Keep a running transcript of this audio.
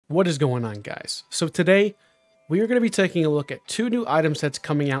What is going on, guys? So today we are going to be taking a look at two new item sets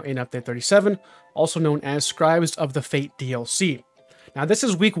coming out in Update 37, also known as Scribes of the Fate DLC. Now this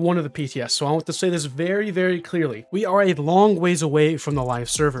is week 1 of the PTS, so I want to say this very, very clearly. We are a long ways away from the live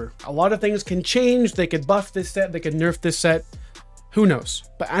server. A lot of things can change. They could buff this set, they could nerf this set, who knows?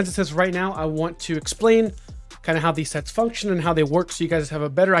 But as it says right now, I want to explain kind of how these sets function and how they work so you guys have a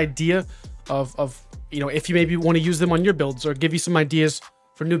better idea of you know, if you maybe want to use them on your builds, or give you some ideas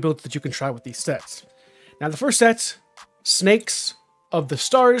for new builds that you can try with these sets. Now the first set, Snakes of the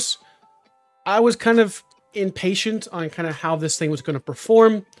Stars, I was kind of impatient on kind of how this thing was going to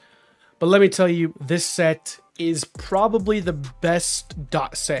perform, but let me tell you, this set is probably the best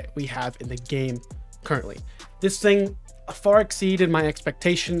dot set we have in the game currently. This thing far exceeded my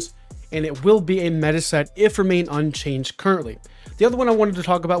expectations, and it will be a meta set if remain unchanged currently. The other one I wanted to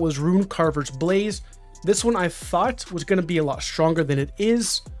talk about was Runecarver's Blaze. This one I thought was going to be a lot stronger than it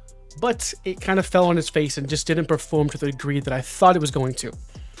is, but it kind of fell on its face and just didn't perform to the degree that I thought it was going to.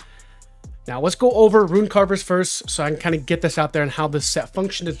 Now let's go over Runecarvers first, so I can kind of get this out there and how this set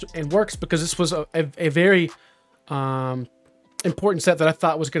functions and works, because this was a very important set that I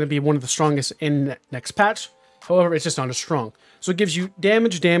thought was going to be one of the strongest in next patch. However, it's just not as strong. So it gives you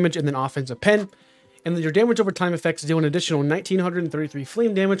damage, and then offensive pen. And then your damage over time effects deal an additional 1933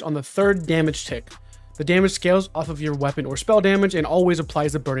 flame damage on the 3rd damage tick. The damage scales off of your weapon or spell damage and always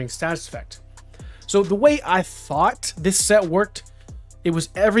applies the burning status effect. So the way I thought this set worked, it was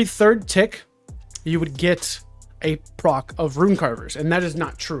every 3rd tick, you would get a proc of Runecarvers, and that is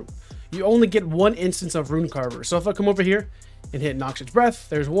not true. You only get 1 instance of Runecarver. So if I come over here and hit Noxious Breath,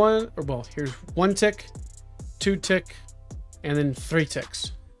 there's here's 1 tick, 2 tick, and then 3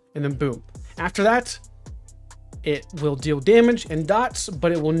 ticks, and then boom. After that, it will deal damage and dots,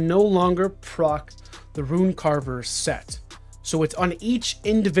 but it will no longer proc the Runecarver set. So it's on each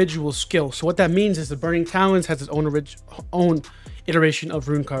individual skill. So what that means is the Burning Talons has its own iteration of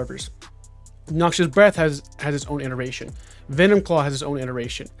Runecarvers. Noxious Breath has its own iteration. Venom Claw has its own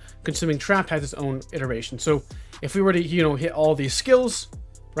iteration. Consuming Trap has its own iteration. So if we were to, you know, hit all these skills,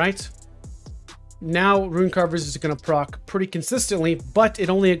 right? Now Runecarvers is going to proc pretty consistently, but it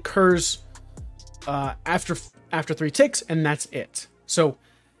only occurs after 3 ticks, and that's it. So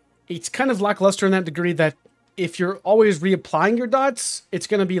it's kind of lackluster in that degree that if you're always reapplying your dots, it's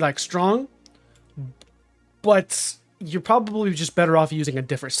going to be like strong, but you're probably just better off using a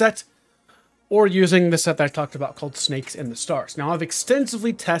different set, or using the set that I talked about called Snakes in the Stars. Now I've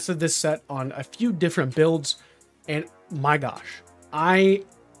extensively tested this set on a few different builds, and my gosh, I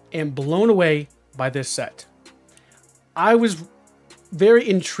am blown away by this set. I was very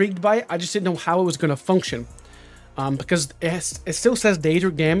intrigued by it. I just didn't know how it was going to function, because it still says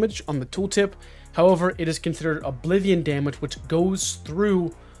Daedric damage on the tooltip. However, it is considered Oblivion damage, which goes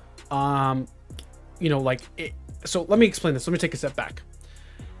through, you know, like it. So let me explain this. Let me take a step back.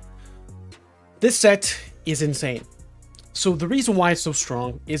 This set is insane. So the reason why it's so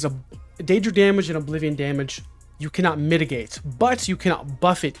strong is Daedric damage and Oblivion damage you cannot mitigate, but you cannot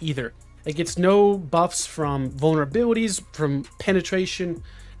buff it either. It gets no buffs from vulnerabilities, from penetration,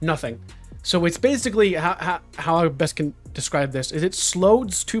 nothing. So it's basically how I best can describe this is it's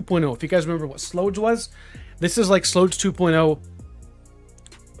Slodes 2.0. If you guys remember what Slodes was, this is like Slodes 2.0.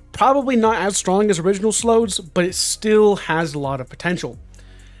 Probably not as strong as original Slodes, but it still has a lot of potential.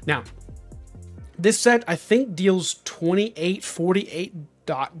 Now, this set I think deals 2848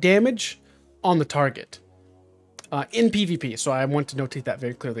 dot damage on the target. In PvP, so I want to notate that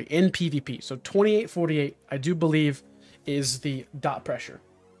very clearly. In PvP, so 2848, I do believe, is the dot pressure.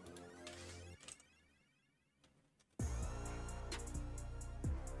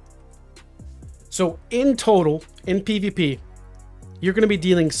 So in total, in PvP, you're going to be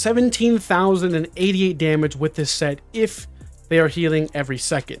dealing 17,088 damage with this set if they are healing every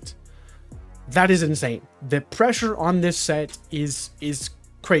second. That is insane. The pressure on this set is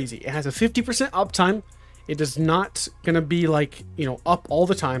crazy. It has a 50% uptime. It is not going to be like, you know, up all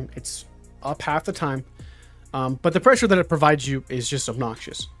the time. It's up half the time. But the pressure that it provides you is just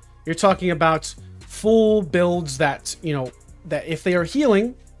obnoxious. You're talking about full builds that, you know, that if they are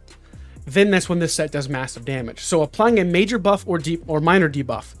healing, then that's when this set does massive damage. So applying a major buff or minor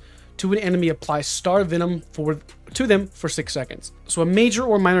debuff to an enemy applies Star Venom to them for 6 seconds. So a major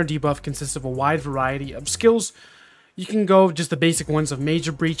or minor debuff consists of a wide variety of skills. You can go just the basic ones of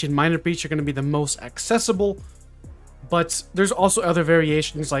Major Breach and Minor Breach are going to be the most accessible, but there's also other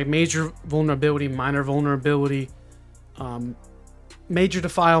variations like Major Vulnerability, Minor Vulnerability, Major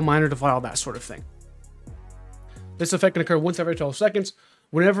Defile, Minor Defile, that sort of thing. This effect can occur once every 12 seconds.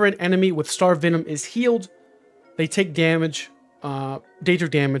 Whenever an enemy with Star Venom is healed, they take damage danger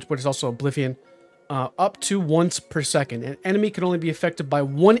damage, but it's also oblivion, up to once per second. An enemy can only be affected by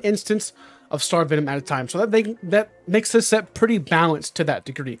one instance of Star Venom at a time. So that makes this set pretty balanced to that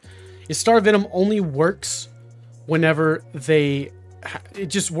degree. Star Venom only works whenever it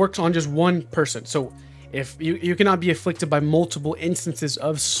just works on just one person. So if you cannot be afflicted by multiple instances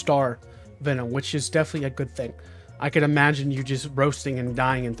of Star Venom, which is definitely a good thing. I could imagine you just roasting and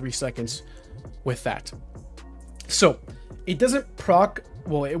dying in 3 seconds with that. So it doesn't proc,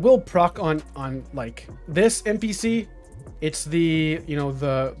 well, it will proc on like this NPC. It's the, you know,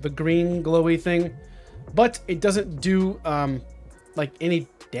 the green glowy thing, but it doesn't do like any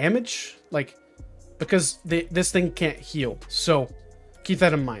damage, like, because this thing can't heal. So keep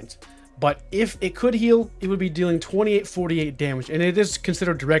that in mind. But if it could heal, it would be dealing 2848 damage, and it is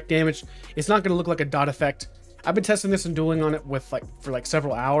considered direct damage. It's not going to look like a dot effect. I've been testing this and dueling on it with for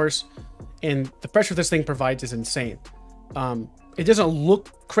several hours, and the pressure this thing provides is insane. It doesn't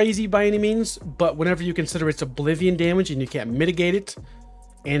look crazy by any means, but whenever you consider it's oblivion damage and you can't mitigate it,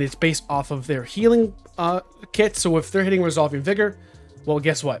 and it's based off of their healing kit, so if they're hitting Resolving Vigor, well,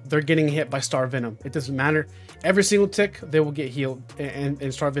 guess what? They're getting hit by Star Venom. It doesn't matter. Every single tick, they will get healed,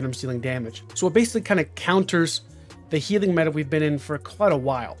 and Star Venom's dealing damage. So it basically kind of counters the healing meta we've been in for quite a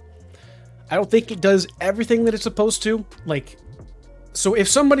while. I don't think it does everything that it's supposed to. Like, so if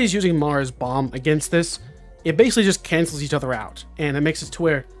somebody's using Mars Bomb against this, it basically just cancels each other out. And it makes it to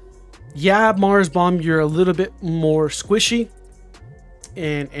where, yeah, Mars Bomb, you're a little bit more squishy.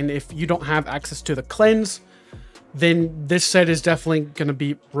 And if you don't have access to the cleanse, then this set is definitely going to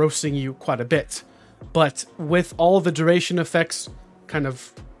be roasting you quite a bit. But with all the duration effects kind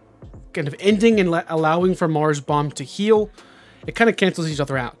of ending and allowing for Mars Bomb to heal, it kind of cancels each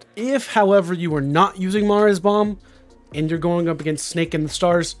other out. If, however, you are not using Mars Bomb and you're going up against Snake in the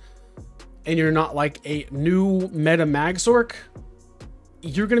Stars and you're not like a new meta Magzork,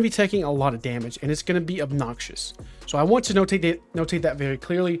 you're going to be taking a lot of damage and it's going to be obnoxious. So I want to notate that very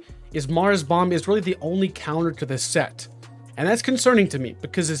clearly, is Mars Bomb is really the only counter to this set. And that's concerning to me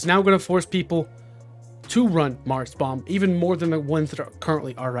because it's now going to force people to run Mars Bomb even more than the ones that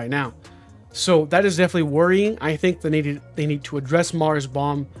currently are right now. So that is definitely worrying. I think they need to address Mars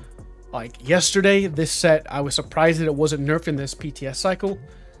Bomb like yesterday. This set, I was surprised that it wasn't nerfed in this PTS cycle.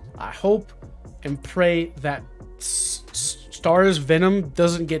 I hope and pray that Star's Venom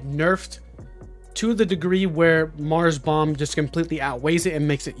doesn't get nerfed to the degree where Mars Bomb just completely outweighs it and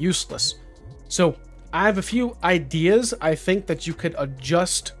makes it useless. So I have a few ideas. I think that you could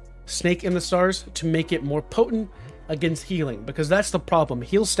adjust Snake in the Stars to make it more potent against healing, because that's the problem.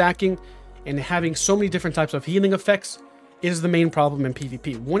 Heal stacking and having so many different types of healing effects is the main problem in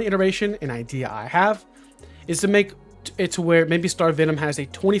PvP. One iteration, an idea I have, is to make it to where maybe Star Venom has a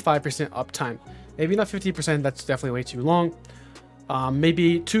 25% uptime. Maybe not 50%, that's definitely way too long.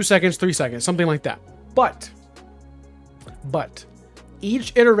 Maybe 2 seconds, 3 seconds, something like that. But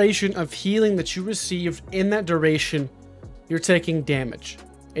each iteration of healing that you received in that duration, you're taking damage.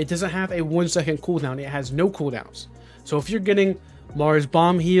 It doesn't have a 1 second cooldown. It has no cooldowns. So if you're getting Mars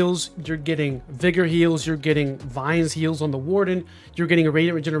Bomb heals, you're getting Vigor heals, you're getting Vines heals on the Warden, you're getting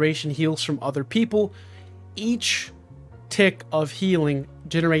Radiant Regeneration heals from other people, each tick of healing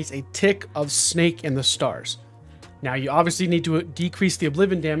generates a tick of Snake in the Stars. Now you obviously need to decrease the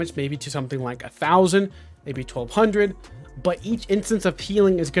Oblivion damage maybe to something like 1,000, maybe 1,200, but each instance of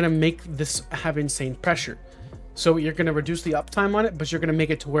healing is going to make this have insane pressure. So you're going to reduce the uptime on it, but you're going to make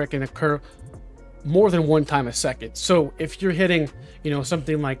it to where it can occur more than one time a second. So if you're hitting, you know,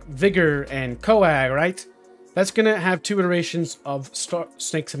 something like Vigor and Coag, right? That's going to have 2 iterations of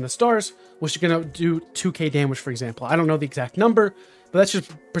Snakes in the Stars, which is going to do 2k damage, for example. I don't know the exact number, but that's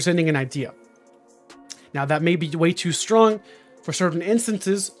just presenting an idea. Now, that may be way too strong for certain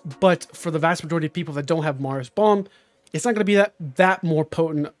instances, but for the vast majority of people that don't have Mars Bomb, it's not going to be that more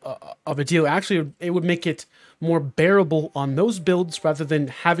potent of a deal. Actually, it would make it more bearable on those builds rather than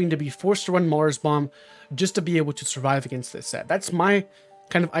having to be forced to run Mars Bomb just to be able to survive against this set. That's my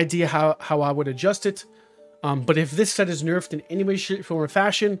kind of idea how I would adjust it. But if this set is nerfed in any way, shape, form, or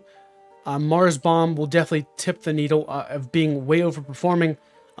fashion, Mars Bomb will definitely tip the needle of being way overperforming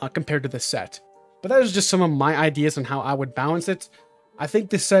compared to this set. But that is just some of my ideas on how I would balance it. I think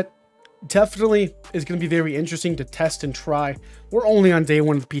this set definitely is going to be very interesting to test and try. We're only on day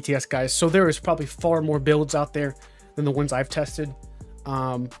 1 of the PTS, guys, so there is probably far more builds out there than the ones I've tested.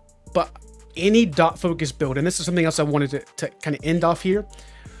 But any dot focus build, and this is something else I wanted to kind of end off here.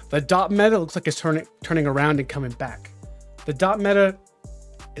 The dot meta looks like it's turning around and coming back. The dot meta,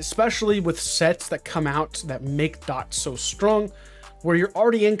 especially with sets that come out that make dots so strong, where you're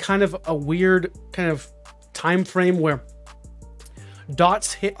already in kind of a weird kind of time frame where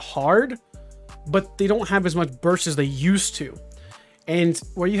dots hit hard, but they don't have as much burst as they used to. And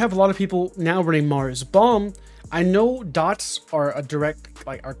where you have a lot of people now running Mars Bomb, I know dots are a direct,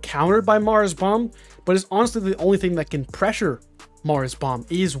 like, are countered by Mars Bomb, but it's honestly the only thing that can pressure Mars Bomb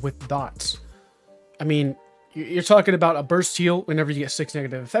is with dots. I mean, you're talking about a burst heal whenever you get 6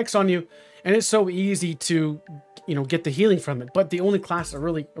 negative effects on you, and it's so easy to, you know, get the healing from it. But the only class that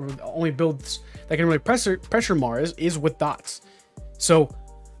really, or the only builds that can really pressure Mars is with dots. So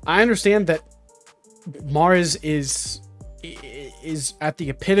I understand that Mars is at the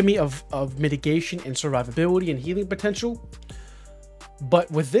epitome of mitigation and survivability and healing potential.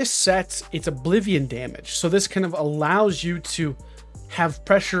 But with this set, it's oblivion damage. So this kind of allows you to have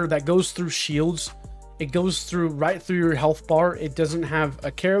pressure that goes through shields. It goes right through your health bar. It doesn't have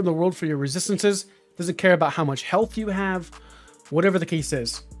a care in the world for your resistances. It doesn't care about how much health you have. Whatever the case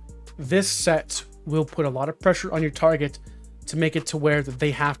is, this set will put a lot of pressure on your target to make it to where that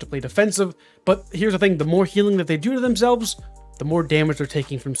they have to play defensive. But here's the thing, the more healing that they do to themselves, the more damage they're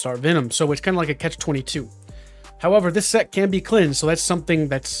taking from Star Venom. So it's kind of like a catch-22. However, this set can be cleansed, so that's something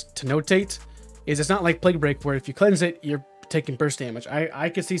that's to notate, is it's not like Plague Break where if you cleanse it, you're taking burst damage. I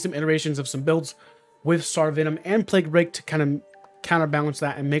could see some iterations of some builds with Star Venom and Plague Break to kind of counterbalance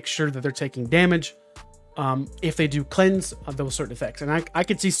that and make sure that they're taking damage if they do cleanse those certain effects. And I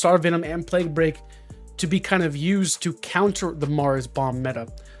could see Star Venom and Plague Break to be kind of used to counter the Mars Bomb meta.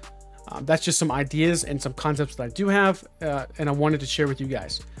 That's just some ideas and some concepts that I do have, and I wanted to share with you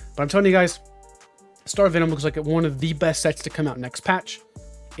guys. But I'm telling you guys, Star Venom looks like one of the best sets to come out next patch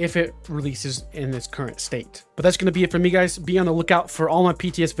if it releases in its current state. But that's going to be it for me, guys. Be on the lookout for all my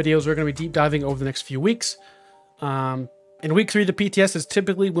PTS videos. We're going to be deep diving over the next few weeks. In week 3, the PTS is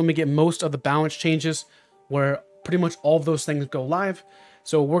typically when we get most of the balance changes, where pretty much all of those things go live.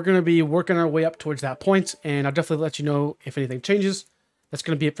 So we're going to be working our way up towards that point, and I'll definitely let you know if anything changes. That's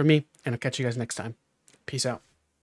going to be it for me, and I'll catch you guys next time. Peace out.